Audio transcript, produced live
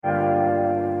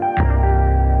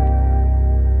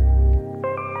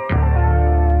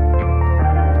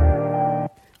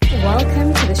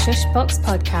Shushbox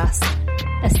Podcast,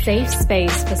 a safe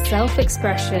space for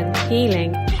self-expression,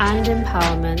 healing, and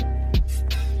empowerment.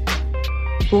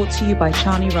 Brought to you by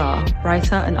Shani Ra,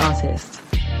 writer and artist.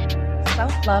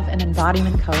 Self-love and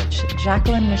embodiment coach,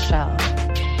 Jacqueline Michelle.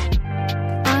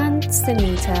 And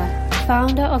Sunita,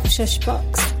 founder of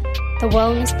Shushbox, the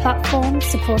wellness platform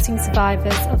supporting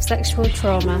survivors of sexual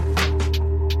trauma.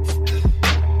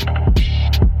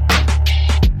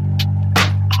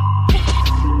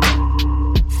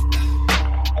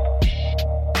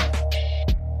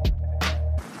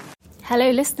 Hello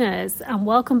listeners, and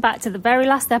welcome back to the very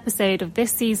last episode of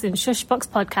this season's Shushbox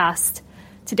podcast.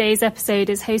 Today's episode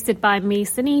is hosted by me,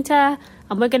 Sunita,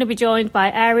 and we're going to be joined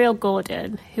by Ariel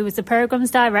Gordon, who is the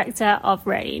Programs Director of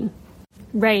RAINN.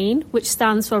 RAINN, which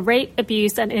stands for Rape,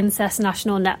 Abuse and Incest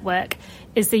National Network,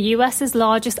 is the US's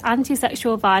largest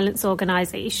anti-sexual violence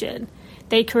organisation.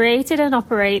 They created and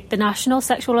operate the National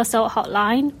Sexual Assault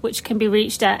Hotline, which can be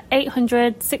reached at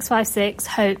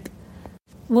 800-656-HOPE.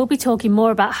 We'll be talking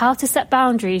more about how to set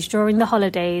boundaries during the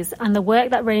holidays and the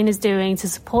work that RAINN is doing to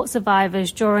support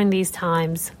survivors during these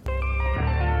times.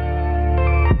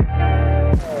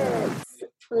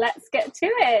 Let's get to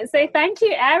it. So thank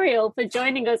you, Ariel, for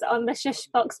joining us on the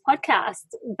Shushbox podcast.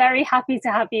 Very happy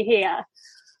to have you here.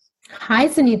 Hi,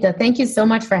 Sunita. Thank you so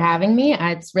much for having me.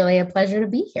 It's really a pleasure to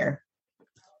be here.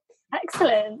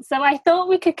 Excellent. So I thought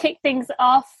we could kick things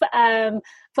off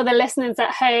for the listeners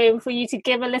at home, for you to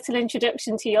give a little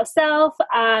introduction to yourself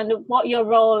and what your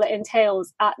role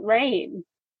entails at RAINN.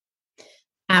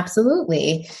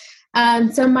 Absolutely.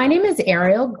 So my name is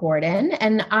Ariel Gordon,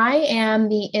 and I am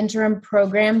the interim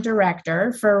program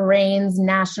director for RAINN's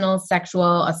National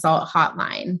Sexual Assault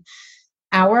Hotline.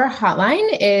 Our hotline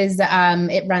is,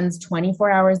 it runs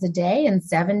 24 hours a day and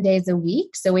 7 days a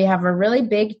week. So we have a really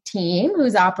big team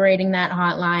who's operating that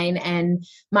hotline. And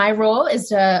my role is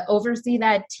to oversee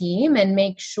that team and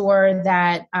make sure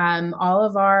that all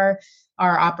of our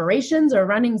operations are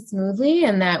running smoothly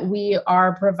and that we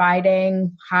are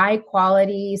providing high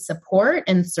quality support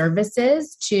and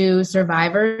services to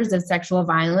survivors of sexual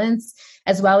violence,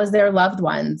 as well as their loved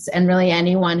ones, and really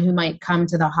anyone who might come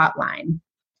to the hotline.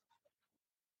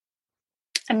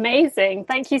 Amazing.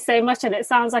 Thank you so much. And it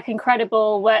sounds like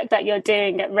incredible work that you're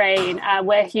doing at RAINN.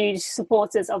 We're huge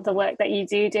supporters of the work that you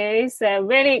do. So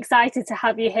really excited to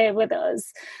have you here with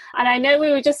us. And I know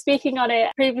we were just speaking on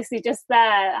it previously just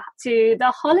there to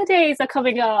the holidays are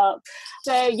coming up.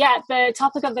 So yeah, the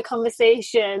topic of the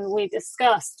conversation we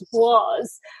discussed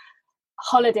was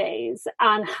holidays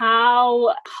and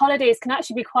how holidays can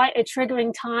actually be quite a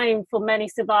triggering time for many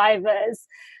survivors.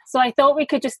 So I thought we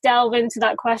could just delve into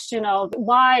that question of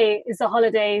why is the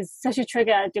holidays such a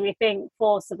trigger, do we think,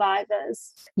 for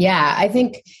survivors? Yeah, I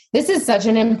think this is such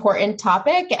an important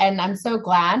topic, and I'm so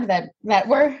glad that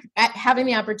we're having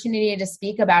the opportunity to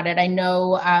speak about it. I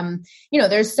know,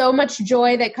 there's so much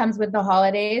joy that comes with the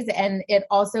holidays, and it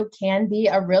also can be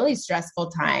a really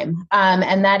stressful time.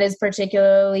 And that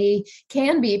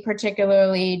can be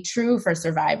particularly true for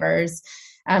survivors.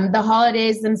 The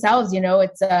holidays themselves,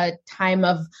 it's a time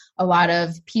of a lot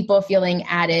of people feeling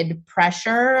added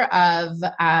pressure of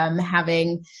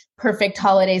having perfect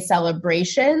holiday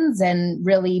celebrations and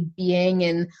really being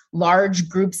in large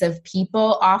groups of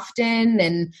people often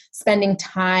and spending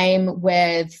time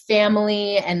with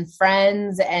family and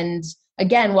friends. And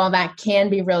again, while that can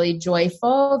be really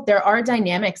joyful, there are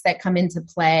dynamics that come into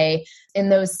play in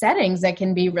those settings that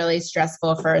can be really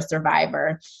stressful for a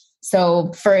survivor.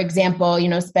 So, for example,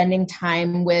 spending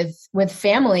time with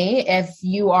family, if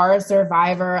you are a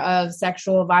survivor of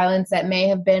sexual violence that may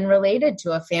have been related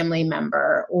to a family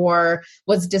member or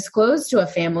was disclosed to a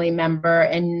family member,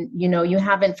 and you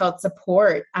haven't felt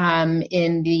support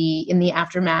in the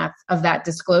aftermath of that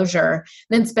disclosure,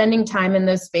 then spending time in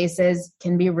those spaces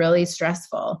can be really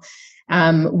stressful.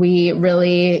 We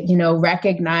really,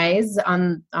 recognize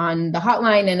on the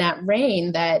hotline and at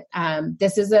RAINN that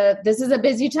this is a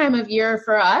busy time of year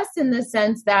for us in the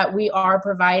sense that we are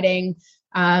providing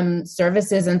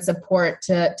services and support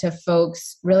to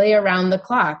folks really around the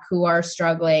clock who are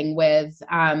struggling with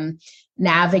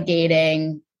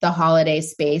navigating the holiday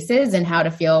spaces and how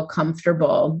to feel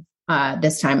comfortable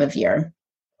this time of year.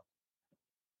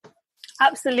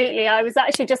 Absolutely. I was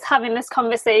actually just having this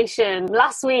conversation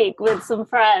last week with some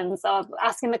friends of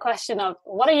asking the question of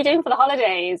what are you doing for the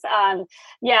holidays? And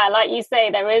yeah, like you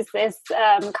say, there is this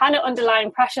kind of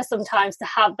underlying pressure sometimes to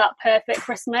have that perfect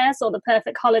Christmas or the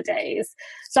perfect holidays.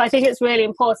 So I think it's really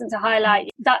important to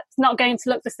highlight that's not going to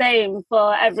look the same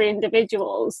for every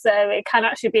individual. So it can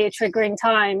actually be a triggering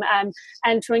time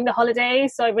entering the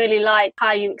holidays. So I really like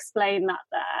how you explain that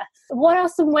there. What are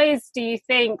some ways do you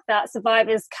think that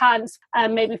survivors can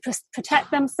maybe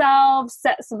protect themselves,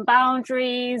 set some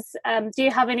boundaries? Do you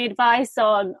have any advice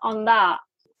on that?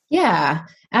 Yeah,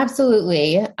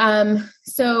 absolutely.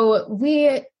 So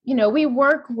we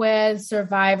work with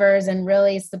survivors and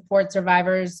really support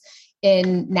survivors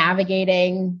in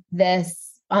navigating this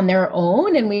on their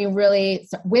own. And we really,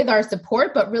 with our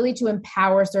support, but really to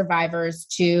empower survivors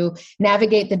to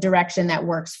navigate the direction that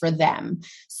works for them.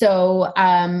 So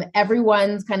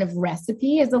everyone's kind of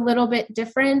recipe is a little bit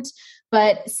different,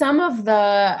 but some of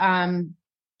the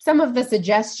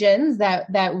suggestions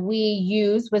that we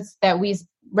use that we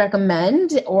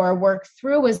recommend or work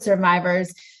through with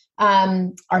survivors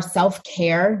are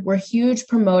self-care. We're huge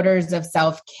promoters of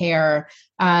self-care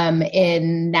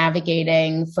in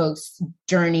navigating folks'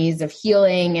 journeys of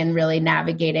healing and really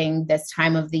navigating this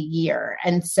time of the year.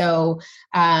 And so,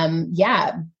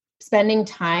 spending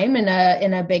time in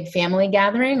a big family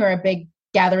gathering or a big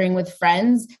gathering with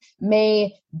friends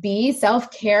may be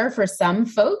self-care for some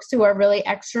folks who are really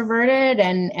extroverted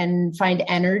and find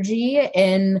energy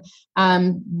in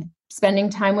spending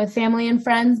time with family and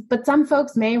friends, but some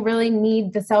folks may really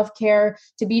need the self-care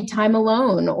to be time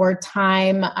alone or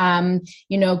time,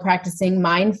 practicing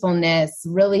mindfulness,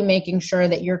 really making sure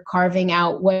that you're carving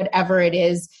out whatever it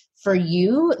is for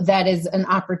you that is an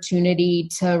opportunity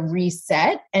to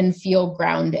reset and feel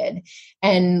grounded.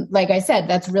 And like I said,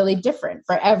 that's really different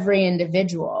for every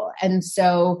individual. And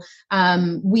so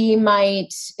we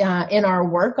might, in our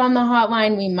work on the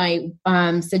hotline, we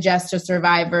might suggest to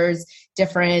survivors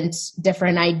different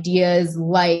ideas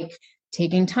like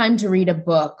taking time to read a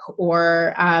book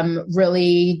or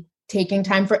really taking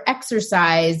time for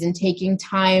exercise and taking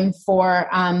time for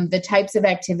the types of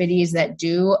activities that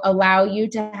do allow you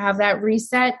to have that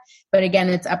reset. But again,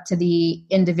 it's up to the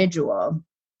individual.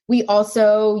 We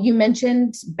also, you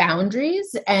mentioned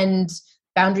boundaries, and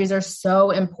boundaries are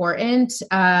so important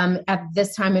at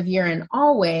this time of year and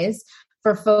always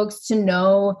for folks to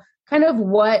know kind of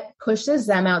what pushes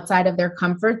them outside of their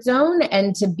comfort zone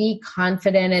and to be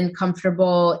confident and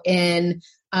comfortable in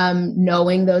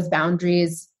knowing those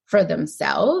boundaries for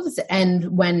themselves,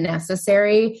 and when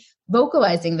necessary,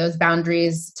 vocalizing those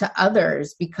boundaries to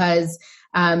others, because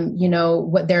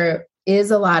there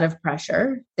is a lot of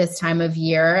pressure this time of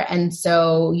year, and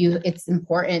so it's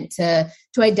important to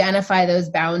identify those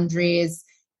boundaries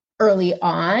early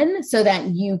on so that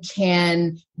you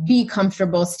can be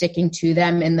comfortable sticking to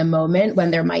them in the moment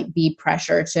when there might be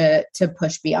pressure to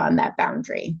push beyond that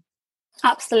boundary.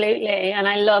 Absolutely. And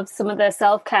I love some of the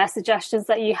self-care suggestions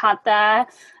that you had there.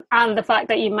 And the fact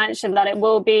that you mentioned that it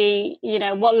will be,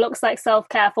 what looks like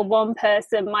self-care for one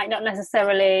person might not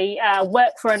necessarily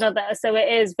work for another. So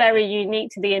it is very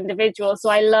unique to the individual. So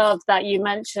I love that you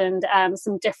mentioned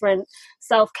some different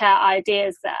self-care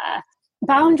ideas there.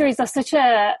 Boundaries are such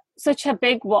a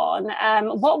big one.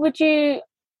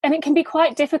 And it can be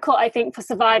quite difficult, I think, for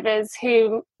survivors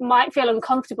who might feel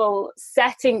uncomfortable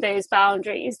setting those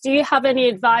boundaries. Do you have any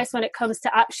advice when it comes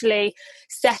to actually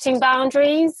setting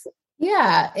boundaries?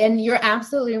 Yeah, and you're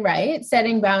absolutely right.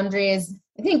 Setting boundaries,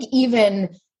 I think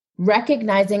even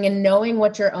recognizing and knowing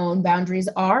what your own boundaries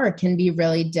are can be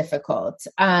really difficult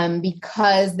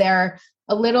because they're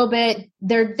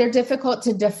difficult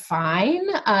to define.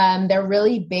 They're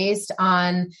really based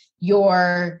on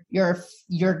your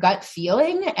gut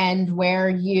feeling and where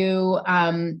you're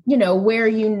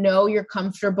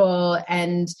comfortable,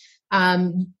 and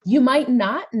you might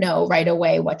not know right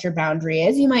away what your boundary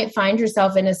is. You might find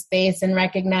yourself in a space and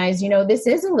recognize, this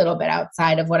is a little bit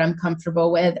outside of what I'm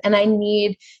comfortable with, and I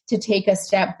need to take a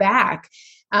step back.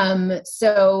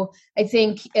 So I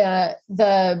think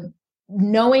the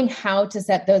knowing how to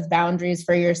set those boundaries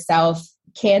for yourself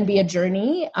can be a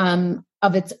journey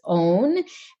of its own,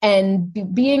 and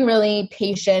being really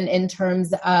patient in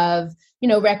terms of,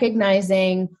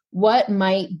 recognizing what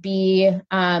might be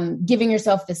giving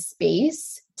yourself the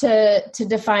space to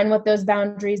define what those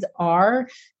boundaries are.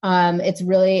 It's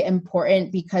really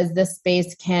important because the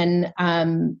space can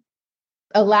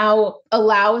allow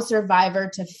a survivor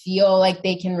to feel like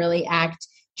they can really act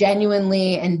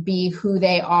genuinely and be who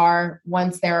they are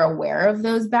once they're aware of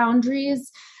those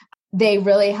boundaries. they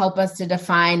really help us to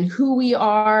define who we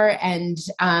are and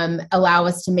allow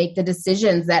us to make the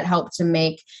decisions that help to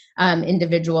make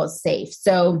individuals safe.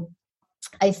 So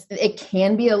it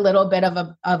can be a little bit of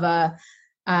a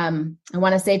I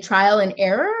want to say trial and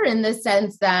error in the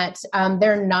sense that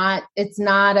it's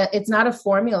not a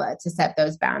formula to set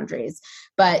those boundaries,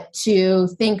 but to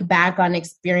think back on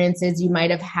experiences you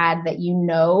might have had that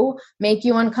make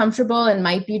you uncomfortable and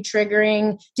might be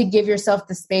triggering, to give yourself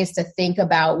the space to think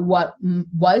about what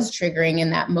was triggering in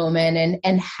that moment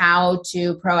and how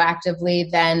to proactively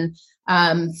then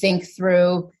think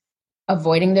through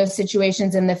avoiding those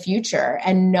situations in the future,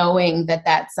 and knowing that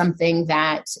that's something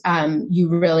that you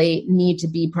really need to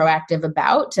be proactive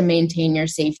about to maintain your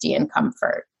safety and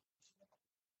comfort.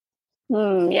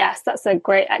 Yes, that's a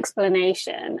great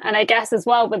explanation. And I guess as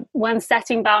well, when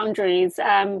setting boundaries,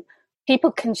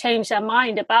 people can change their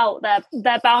mind about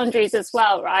their boundaries as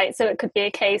well, right? So it could be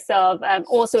a case of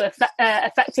also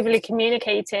effectively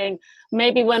communicating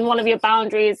maybe when one of your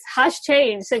boundaries has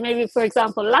changed. So maybe, for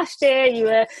example, last year you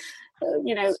were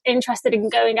interested in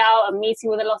going out and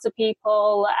meeting with a lot of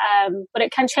people, but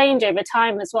it can change over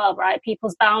time as well, right?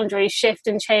 People's boundaries shift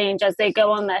and change as they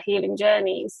go on their healing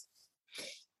journeys.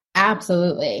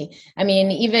 Absolutely. I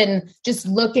mean, even just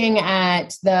looking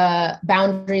at the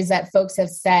boundaries that folks have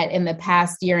set in the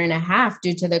past year and a half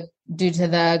due to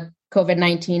the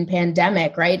COVID-19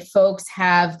 pandemic, right? Folks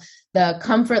have the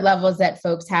comfort levels that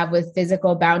folks have with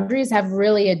physical boundaries have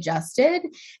really adjusted.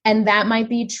 And that might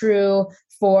be true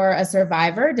for a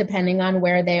survivor, depending on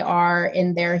where they are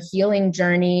in their healing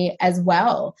journey as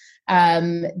well.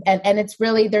 And it's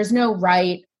really, there's no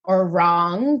right or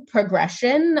wrong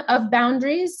progression of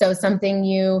boundaries. So something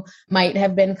you might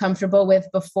have been comfortable with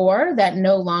before that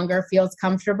no longer feels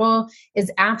comfortable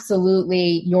is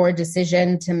absolutely your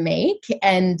decision to make.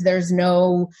 And there's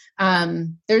no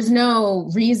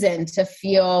reason to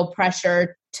feel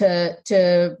pressure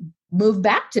to move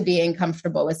back to being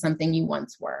comfortable with something you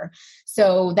once were.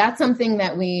 So that's something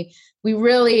that we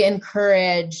really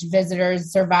encourage visitors,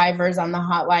 survivors on the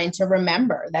hotline to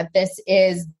remember, that this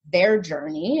is their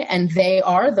journey and they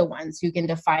are the ones who can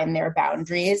define their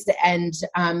boundaries. And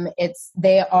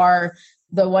they are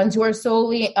the ones who are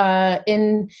solely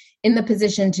in the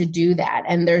position to do that.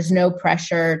 And there's no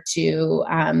pressure to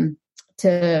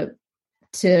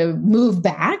move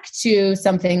back to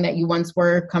something that you once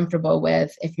were comfortable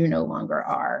with if you no longer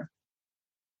are.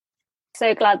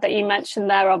 So glad that you mentioned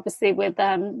there, obviously, with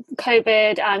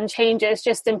COVID and changes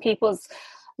just in people's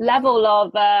level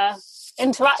of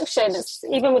interaction.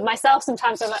 Even with myself,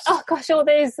 sometimes I'm like, oh gosh, all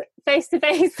those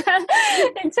face-to-face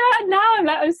interact. Now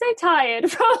I'm so tired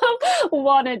from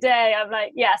one a day. I'm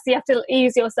like, yes, you have to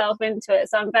ease yourself into it.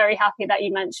 So I'm very happy that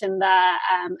you mentioned there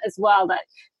as well, that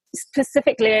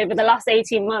specifically over the last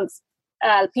 18 months,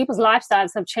 people's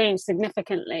lifestyles have changed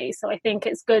significantly. So I think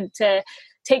it's good to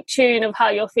take tune of how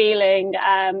you're feeling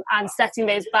and setting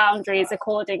those boundaries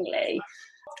accordingly.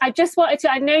 I just wanted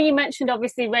to, I know you mentioned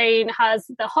obviously RAINN has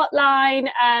the hotline.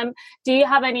 Do you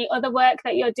have any other work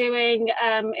that you're doing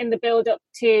in the build up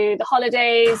to the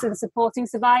holidays and supporting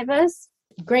survivors?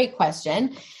 Great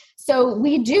question. So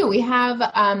we do. We have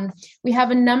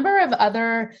a number of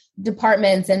other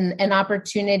departments and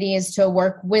opportunities to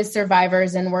work with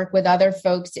survivors and work with other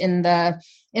folks in the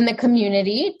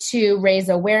community to raise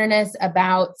awareness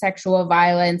about sexual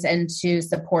violence and to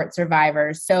support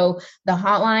survivors. So the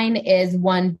hotline is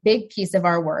one big piece of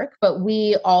our work, but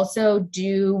we also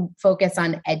do focus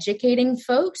on educating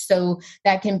folks. So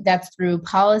that's through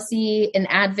policy and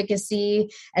advocacy,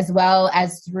 as well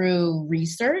as through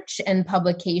research and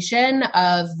publication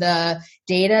of the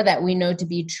data that we know to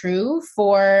be true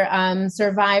for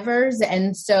survivors.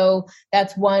 And so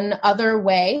that's one other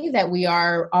way that we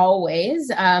are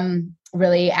always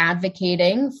really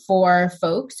advocating for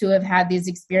folks who have had these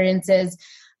experiences,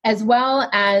 as well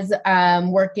as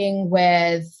working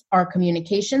with our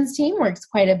communications team, works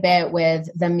quite a bit with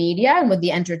the media and with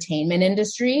the entertainment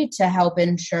industry to help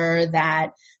ensure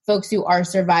that folks who are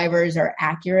survivors are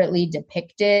accurately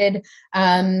depicted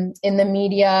in the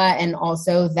media, and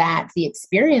also that the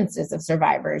experiences of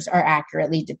survivors are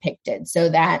accurately depicted, so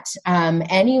that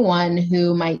anyone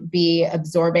who might be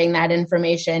absorbing that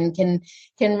information can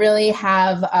really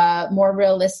have a more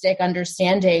realistic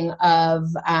understanding of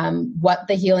what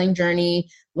the healing journey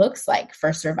looks like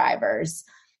for survivors.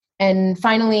 And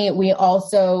finally, we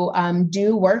also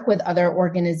do work with other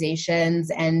organizations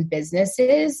and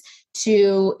businesses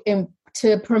to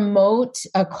to promote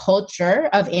a culture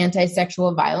of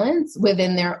anti-sexual violence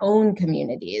within their own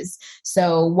communities.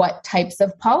 So what types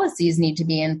of policies need to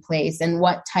be in place and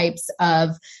what types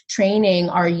of training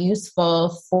are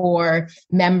useful for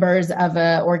members of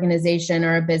an organization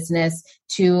or a business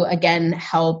to, again,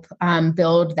 help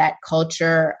build that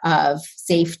culture of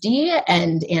safety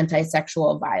and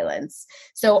anti-sexual violence.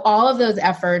 So all of those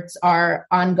efforts are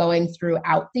ongoing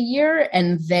throughout the year,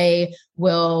 and they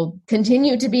will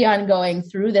continue to be ongoing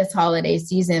through this holiday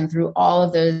season, through all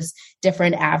of those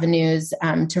different avenues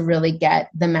to really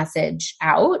get the message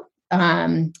out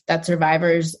that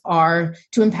survivors are,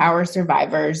 to empower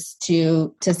survivors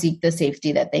to seek the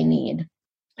safety that they need.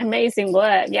 Amazing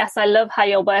work. Yes, I love how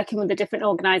you're working with the different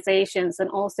organizations and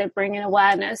also bringing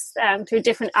awareness through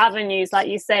different avenues, like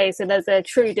you say. So there's a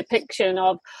true depiction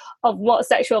of what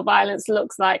sexual violence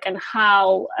looks like and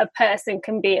how a person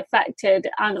can be affected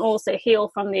and also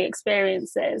heal from the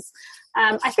experiences.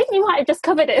 I think you might have just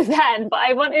covered it then, but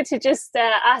I wanted to just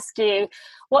ask you,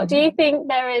 what do you think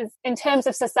there is in terms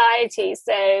of society?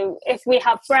 So if we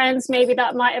have friends maybe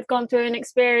that might have gone through an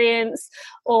experience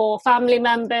or family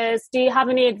members, do you have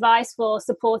any advice for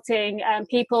supporting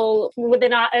people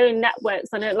within our own networks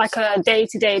on a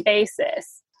day-to-day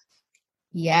basis?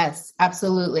 Yes,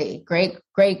 absolutely.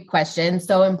 Great question.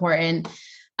 So important.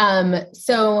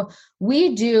 So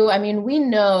we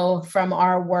know from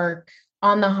our work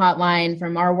on the hotline,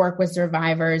 from our work with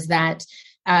survivors, that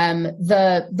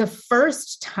the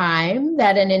first time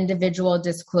that an individual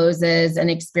discloses an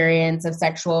experience of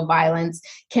sexual violence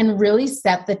can really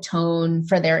set the tone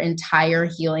for their entire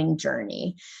healing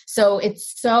journey. So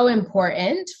it's so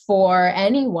important for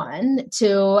anyone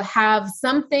to have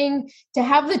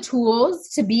the tools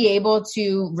to be able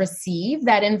to receive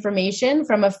that information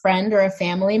from a friend or a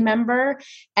family member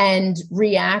and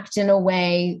react in a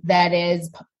way that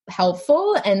is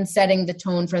helpful and setting the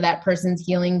tone for that person's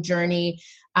healing journey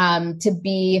to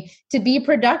be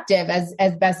productive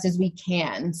as best as we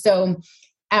can. So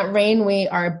at RAINN, we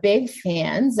are big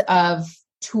fans of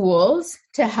tools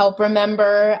to help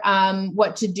remember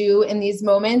what to do in these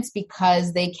moments,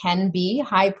 because they can be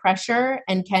high pressure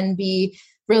and can be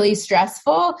really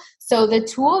stressful. So the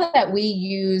tool that we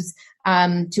use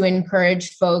to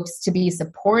encourage folks to be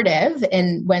supportive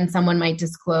and when someone might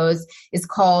disclose is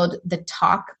called the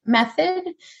TALK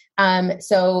method.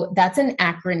 So that's an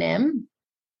acronym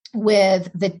with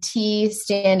the T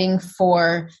standing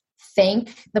for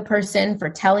thank the person for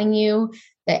telling you.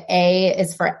 The A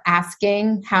is for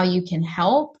asking how you can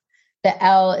help. The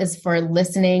L is for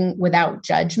listening without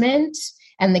judgment.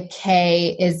 And the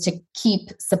K is to keep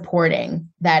supporting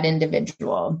that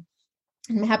individual.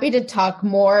 I'm happy to talk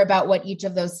more about what each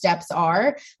of those steps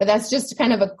are, but that's just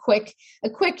kind of a quick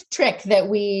trick that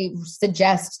we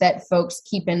suggest that folks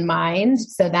keep in mind,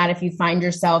 so that if you find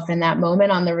yourself in that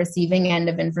moment on the receiving end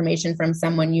of information from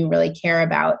someone you really care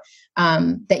about,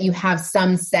 that you have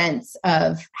some sense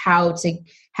of how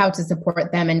to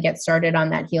support them and get started on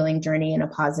that healing journey in a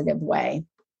positive way.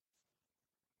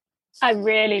 I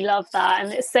really love that.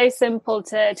 And it's so simple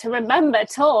to remember.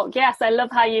 TALK. Yes, I love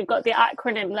how you've got the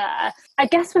acronym there. I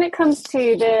guess when it comes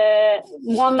to the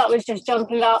one that was just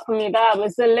jumping out for me there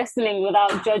was the listening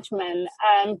without judgment.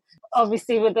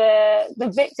 Obviously with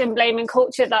the victim blaming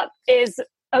culture that is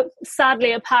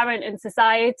sadly apparent in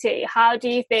society, how do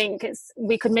you think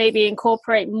we could maybe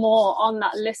incorporate more on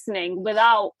that listening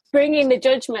without bringing the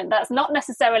judgment that's not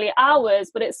necessarily ours,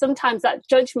 but it's sometimes that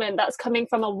judgment that's coming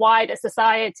from a wider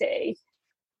society?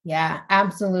 Yeah,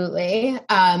 absolutely.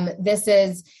 This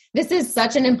is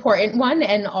such an important one,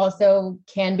 and also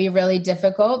can be really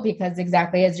difficult because,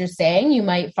 exactly as you're saying, you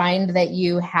might find that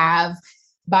you have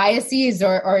biases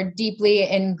or deeply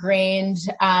ingrained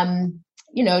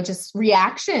just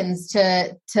reactions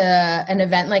to an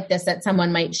event like this that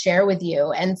someone might share with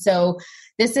you. And so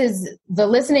the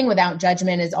listening without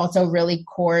judgment is also really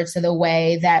core to the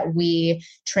way that we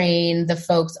train the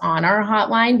folks on our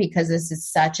hotline, because this is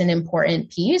such an important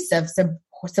piece of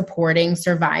supporting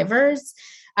survivors.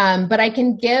 But I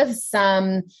can give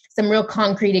some real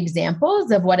concrete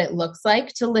examples of what it looks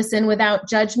like to listen without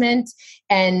judgment.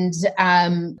 And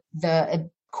the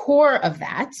core of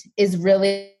that is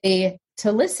really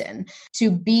to listen, to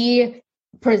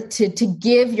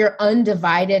give your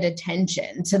undivided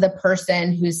attention to the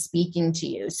person who's speaking to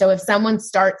you. So if someone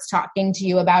starts talking to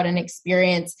you about an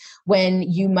experience when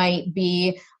you might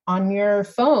be on your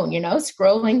phone,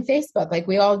 scrolling Facebook like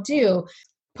we all do,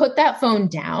 put that phone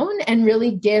down and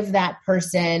really give that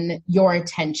person your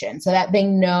attention so that they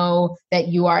know that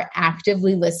you are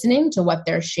actively listening to what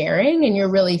they're sharing and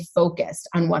you're really focused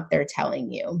on what they're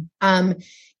telling you.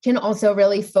 Can also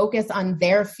really focus on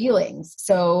their feelings.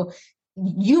 So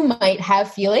you might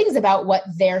have feelings about what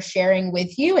they're sharing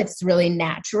with you. It's really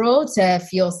natural to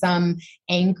feel some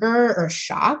anger or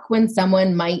shock when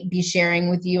someone might be sharing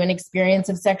with you an experience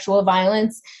of sexual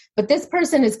violence. But this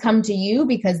person has come to you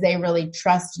because they really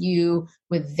trust you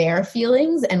with their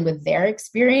feelings and with their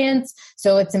experience.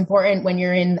 So it's important when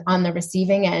you're on the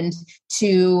receiving end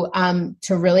to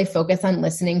really focus on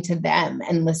listening to them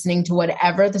and listening to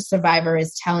whatever the survivor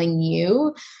is telling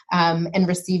you, and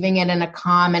receiving it in a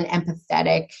calm and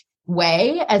empathetic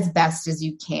way as best as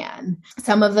you can.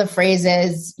 Some of the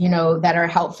phrases, that are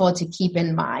helpful to keep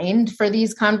in mind for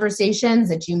these conversations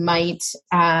that you might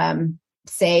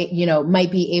say,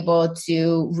 might be able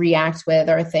to react with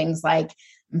are things like,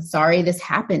 I'm sorry this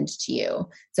happened to you.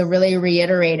 So really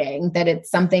reiterating that it's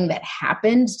something that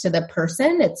happened to the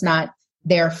person. It's not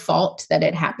their fault that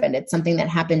it happened. It's something that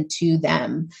happened to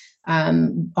them.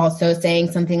 Also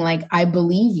saying something like, I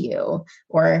believe you,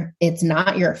 or it's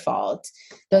not your fault.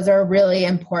 Those are really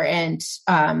important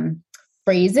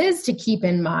phrases to keep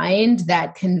in mind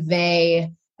that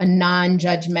convey a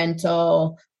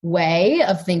non-judgmental way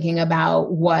of thinking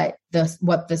about what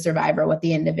the survivor, what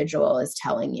the individual is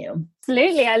telling you.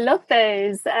 Absolutely. I love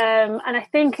those. And I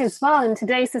think as well in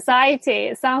today's society,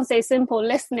 it sounds so simple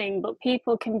listening, but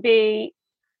people can be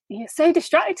so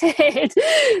distracted,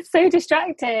 so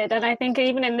distracted. And I think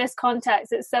even in this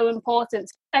context, it's so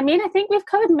important. I think we've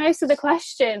covered most of the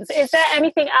questions. Is there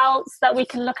anything else that we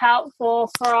can look out for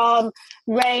from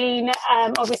RAINN?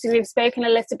 Obviously, we've spoken a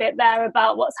little bit there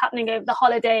about what's happening over the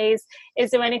holidays.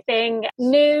 Is there anything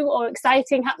new or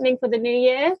exciting happening for the new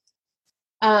year?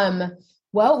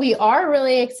 Well, we are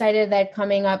really excited that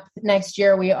coming up next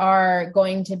year, we are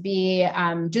going to be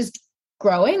just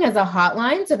growing as a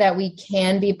hotline so that we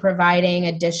can be providing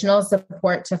additional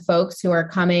support to folks who are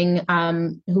coming,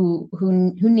 who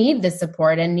need the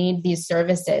support and need these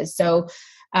services. So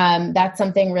that's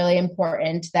something really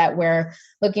important that we're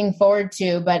looking forward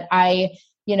to. But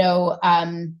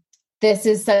this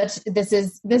is such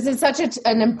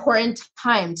an important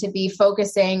time to be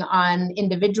focusing on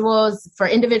for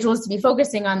individuals to be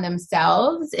focusing on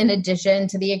themselves in addition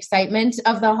to the excitement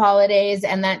of the holidays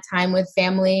and that time with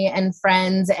family and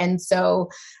friends. And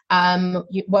so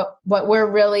what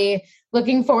we're really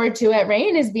looking forward to at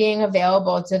RAINN is being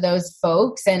available to those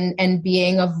folks and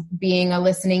being a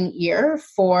listening ear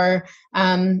for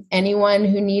anyone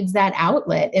who needs that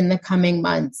outlet in the coming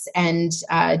months, and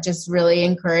just really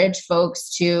encourage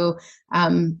folks to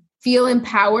feel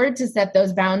empowered to set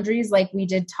those boundaries like we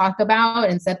did talk about,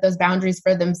 and set those boundaries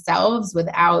for themselves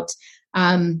without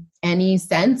any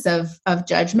sense of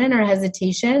judgment or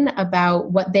hesitation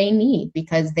about what they need,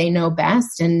 because they know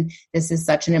best. And this is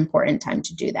such an important time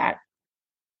to do that.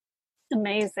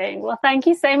 Amazing. Well, thank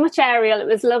you so much, Ariel. It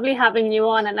was lovely having you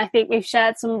on. And I think we've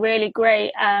shared some really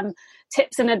great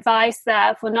tips and advice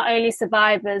there for not only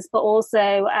survivors, but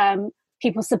also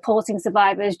people supporting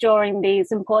survivors during these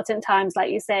important times,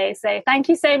 like you say. So thank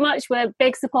you so much. We're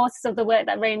big supporters of the work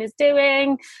that RAINN is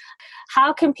doing.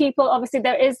 How can people, obviously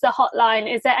there is the hotline.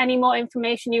 Is there any more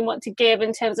information you want to give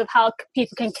in terms of how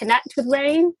people can connect with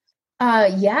RAINN?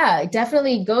 Yeah,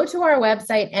 definitely go to our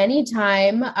website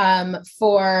anytime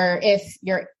for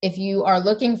if you are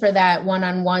looking for that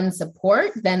one-on-one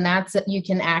support, then you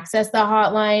can access the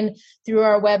hotline through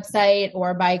our website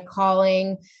or by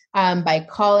calling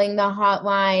the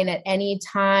hotline at any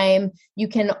time. You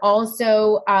can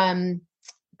also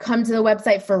come to the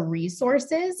website for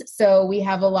resources. So we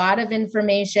have a lot of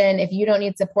information if you don't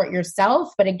need support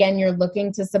yourself, but again, you're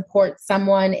looking to support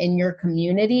someone in your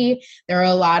community. There are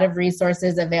a lot of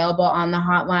resources available on the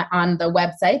hotline, on the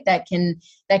website that can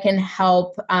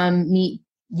help meet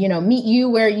you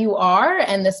where you are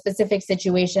and the specific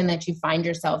situation that you find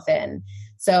yourself in.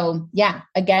 So yeah,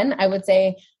 again, I would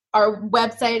say our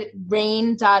website,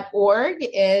 rainn.org,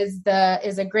 is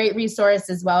a great resource,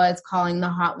 as well as calling the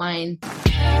hotline.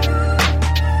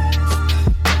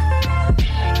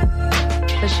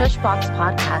 The Shushbox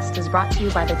podcast is brought to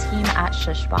you by the team at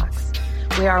Shushbox.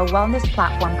 We are a wellness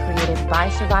platform created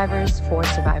by survivors for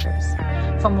survivors.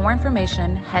 For more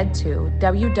information, head to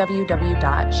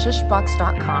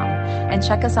www.shushbox.com and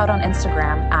check us out on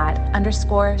Instagram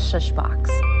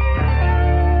 @_shushbox.